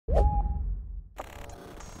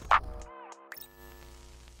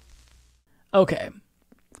Okay,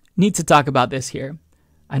 need to talk about this here.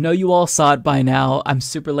 I know you all saw it by now. I'm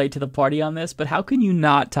super late to the party on this, but how can you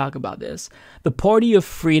not talk about this? The party of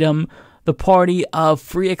freedom, the party of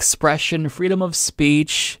free expression, freedom of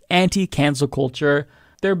speech, anti-cancel culture,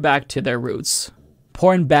 they're back to their roots.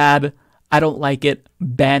 Porn bad, I don't like it,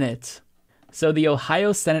 ban it. So the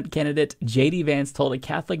Ohio Senate candidate J.D. Vance told a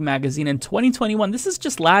Catholic magazine in 2021, this is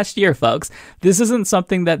just last year, folks. This isn't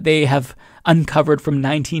something that they have uncovered from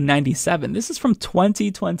 1997. This is from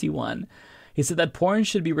 2021. He said that porn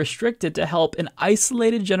should be restricted to help an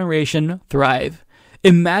isolated generation thrive.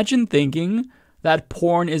 Imagine thinking that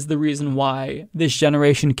porn is the reason why this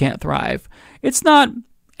generation can't thrive. It's not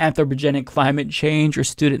anthropogenic climate change or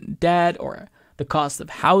student debt or the cost of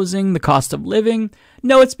housing, the cost of living.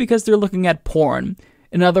 No, it's because they're looking at porn.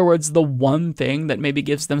 In other words, the one thing that maybe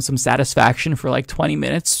gives them some satisfaction for like 20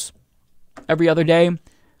 minutes every other day,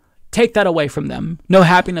 take that away from them. No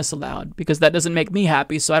happiness allowed, because that doesn't make me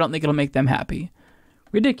happy, so I don't think it'll make them happy.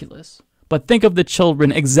 Ridiculous. But think of the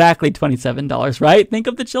children, exactly $27, right? Think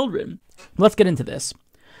of the children. Let's get into this.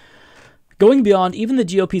 Going beyond even the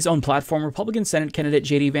GOP's own platform, Republican Senate candidate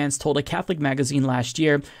J.D. Vance told a Catholic magazine last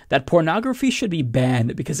year that pornography should be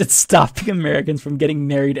banned because it's stopping Americans from getting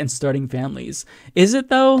married and starting families. Is it,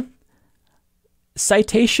 though?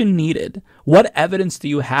 Citation needed. What evidence do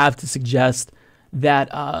you have to suggest that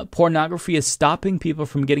pornography is stopping people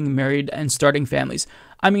from getting married and starting families?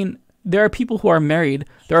 I mean, there are people who are married.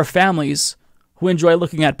 There are families who enjoy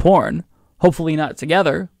looking at porn. Hopefully not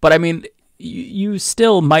together. But I mean, you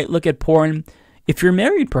still might look at porn if you're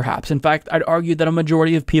married, perhaps. In fact, I'd argue that a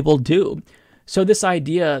majority of people do. So this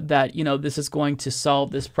idea that, this is going to solve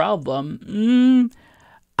this problem,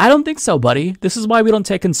 I don't think so, buddy. This is why we don't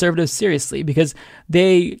take conservatives seriously, because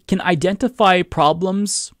they can identify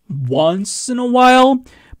problems once in a while,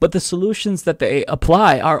 but the solutions that they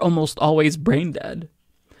apply are almost always brain dead.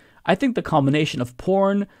 I think the combination of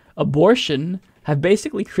porn, abortion, have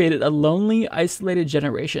basically created a lonely, isolated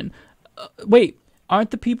generation. Wait,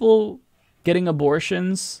 aren't the people getting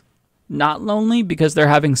abortions not lonely because they're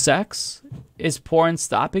having sex? Is porn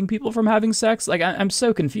stopping people from having sex? Like, I'm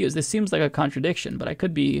so confused. This seems like a contradiction, but I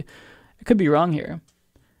could be wrong here.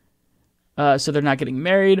 So they're not getting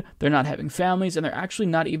married, they're not having families, and they're actually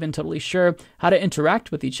not even totally sure how to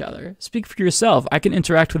interact with each other. Speak for yourself. I can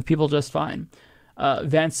interact with people just fine.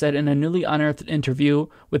 Vance said in a newly unearthed interview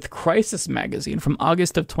with Crisis magazine from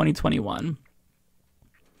August of 2021.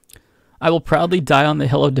 I will proudly die on the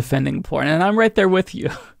hill of defending porn, and I'm right there with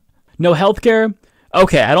you. No healthcare?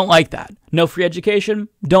 Okay, I don't like that. No free education?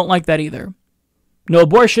 Don't like that either. No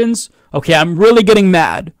abortions? Okay, I'm really getting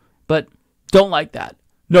mad, but don't like that.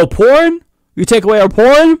 No porn? You take away our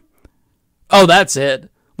porn? Oh, that's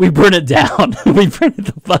it. We burn it down. We burn it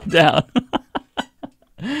the fuck down.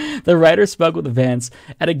 The writer spoke with Vance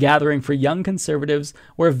at a gathering for young conservatives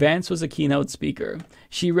where Vance was a keynote speaker.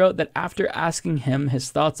 She wrote that after asking him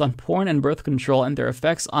his thoughts on porn and birth control and their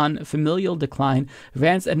effects on familial decline,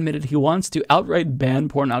 Vance admitted he wants to outright ban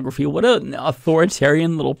pornography. What an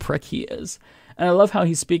authoritarian little prick he is. And I love how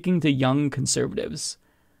he's speaking to young conservatives.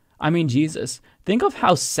 I mean, Jesus, think of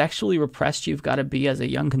how sexually repressed you've got to be as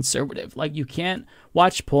a young conservative. Like, you can't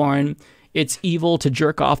watch porn. It's evil to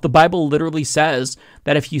jerk off. The Bible literally says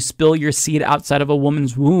that if you spill your seed outside of a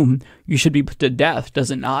woman's womb, you should be put to death,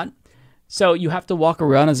 does it not? So you have to walk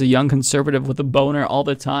around as a young conservative with a boner all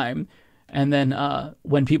the time. And then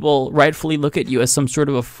when people rightfully look at you as some sort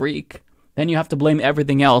of a freak, then you have to blame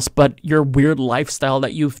everything else but your weird lifestyle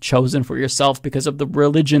that you've chosen for yourself because of the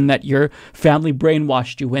religion that your family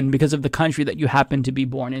brainwashed you in, because of the country that you happen to be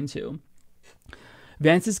born into.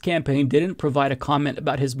 Vance's campaign didn't provide a comment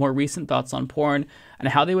about his more recent thoughts on porn and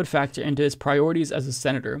how they would factor into his priorities as a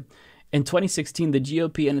senator. In 2016, the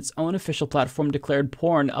GOP in its own official platform declared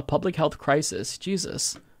porn a public health crisis,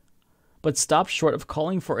 Jesus, but stopped short of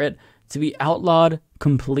calling for it to be outlawed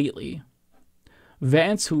completely.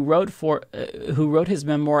 Vance, who wrote his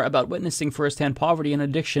memoir about witnessing firsthand poverty and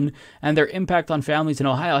addiction and their impact on families in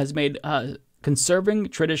Ohio, has made conserving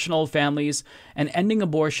traditional families and ending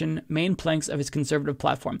abortion main planks of his conservative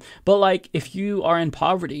platform. But like, if you are in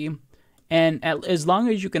poverty, and as long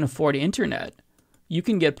as you can afford internet, you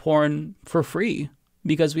can get porn for free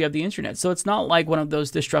because we have the internet. So it's not like one of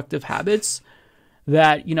those destructive habits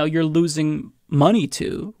that, you're losing money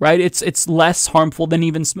to, right? It's less harmful than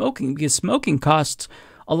even smoking, because smoking costs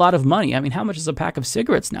a lot of money. I mean, how much is a pack of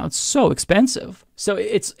cigarettes now? It's so expensive. So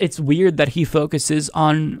it's weird that he focuses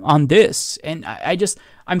on this. And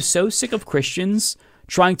I'm so sick of Christians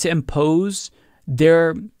trying to impose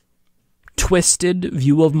their twisted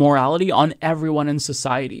view of morality on everyone in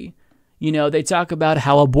society. You know, they talk about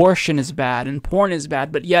how abortion is bad and porn is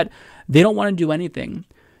bad, but yet they don't want to do anything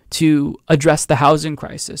to address the housing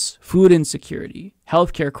crisis, food insecurity,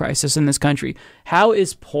 healthcare crisis in this country. How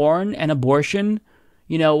is porn and abortion,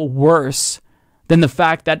 you know, worse than the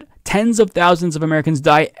fact that tens of thousands of Americans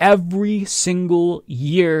die every single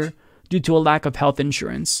year due to a lack of health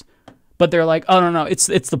insurance? But they're like, oh, no, it's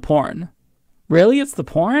the porn. Really? It's the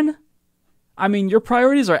porn? I mean, your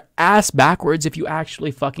priorities are ass backwards if you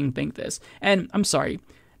actually fucking think this. And I'm sorry,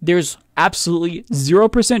 there's absolutely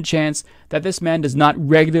 0% chance that this man does not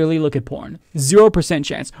regularly look at porn. 0%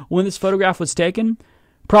 chance. When this photograph was taken,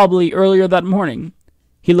 probably earlier that morning,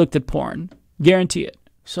 he looked at porn. Guarantee it.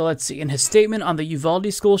 So let's see. In his statement on the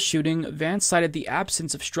Uvalde school shooting, Vance cited the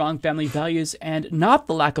absence of strong family values and not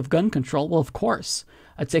the lack of gun control. Well, of course.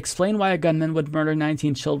 To explain why a gunman would murder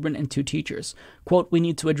 19 children and 2 teachers. Quote, we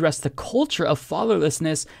need to address the culture of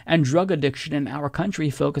fatherlessness and drug addiction in our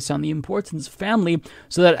country, focus on the importance of family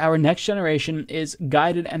so that our next generation is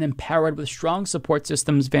guided and empowered with strong support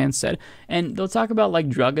systems, Vance said. And they'll talk about like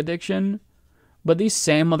drug addiction, but these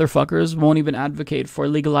same motherfuckers won't even advocate for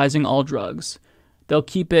legalizing all drugs. They'll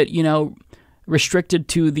keep it, you know, restricted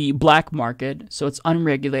to the black market, so it's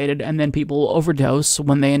unregulated, and then people will overdose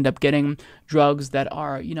when they end up getting drugs that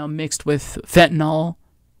are, you know, mixed with fentanyl.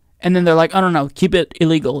 And then they're like, I don't know, keep it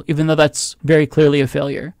illegal, even though that's very clearly a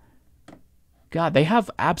failure. God, they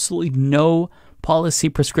have absolutely no policy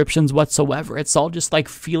prescriptions whatsoever. It's all just like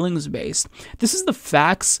feelings based. This is the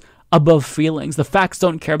facts above feelings. The facts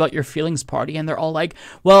don't care about your feelings party, and they're all like,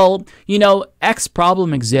 well, you know, X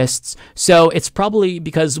problem exists, so it's probably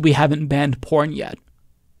because we haven't banned porn yet.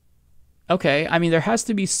 Okay, I mean, there has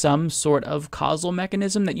to be some sort of causal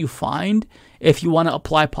mechanism that you find if you want to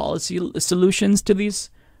apply policy solutions to these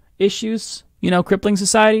issues, you know, crippling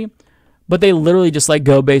society, but they literally just like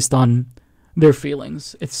go based on their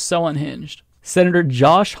feelings. It's so unhinged. Senator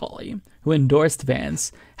Josh Hawley, who endorsed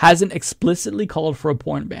Vance, hasn't explicitly called for a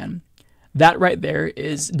porn ban. That right there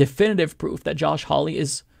is definitive proof that Josh Hawley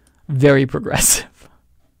is very progressive.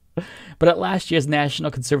 But at last year's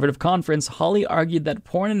National Conservative Conference, Hawley argued that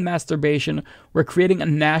porn and masturbation were creating a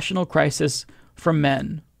national crisis for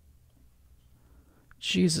men.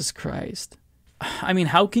 Jesus Christ. I mean,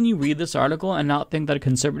 how can you read this article and not think that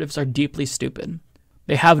conservatives are deeply stupid?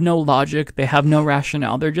 They have no logic. They have no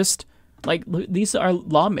rationale. They're just... like, these are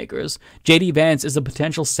lawmakers. J.D. Vance is a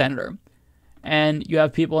potential senator. And you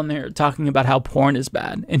have people in there talking about how porn is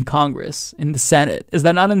bad in Congress, in the Senate. Is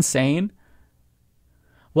that not insane?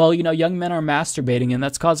 Well, you know, young men are masturbating, and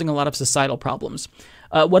that's causing a lot of societal problems.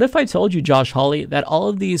 What if I told you, Josh Hawley, that all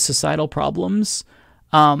of these societal problems,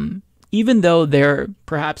 even though they're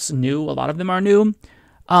perhaps new, a lot of them are new,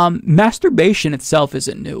 masturbation itself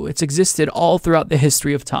isn't new. It's existed all throughout the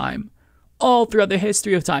history of time. All throughout the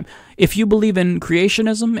history of time. If you believe in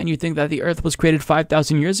creationism and you think that the earth was created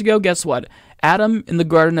 5,000 years ago, guess what? Adam in the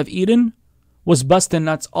Garden of Eden was busting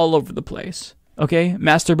nuts all over the place. Okay?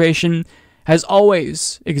 Masturbation has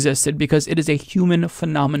always existed because it is a human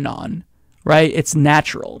phenomenon, right? It's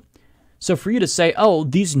natural. So for you to say, oh,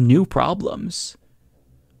 these new problems,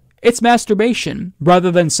 it's masturbation, rather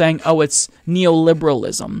than saying, oh, it's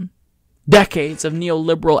neoliberalism. Decades of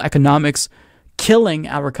neoliberal economics killing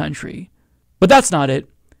our country. But that's not it.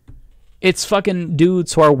 It's fucking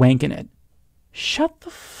dudes who are wanking it. Shut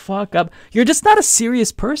the fuck up. You're just not a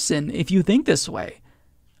serious person if you think this way.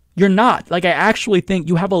 You're not. Like, I actually think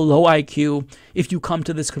you have a low IQ if you come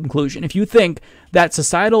to this conclusion. If you think that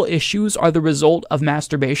societal issues are the result of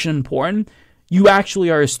masturbation and porn, you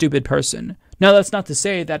actually are a stupid person. Now, that's not to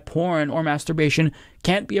say that porn or masturbation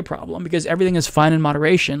can't be a problem, because everything is fine in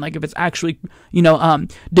moderation. Like, if it's actually, you know,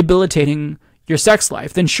 debilitating your sex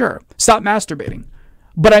life, then sure, stop masturbating.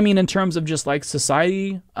 But I mean, in terms of just like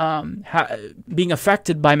society being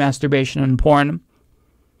affected by masturbation and porn,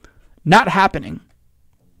 not happening.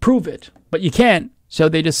 Prove it, but you can't. So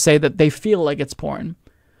they just say that they feel like it's porn.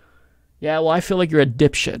 Yeah, well, I feel like you're a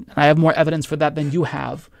dipshit, and I have more evidence for that than you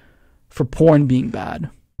have for porn being bad.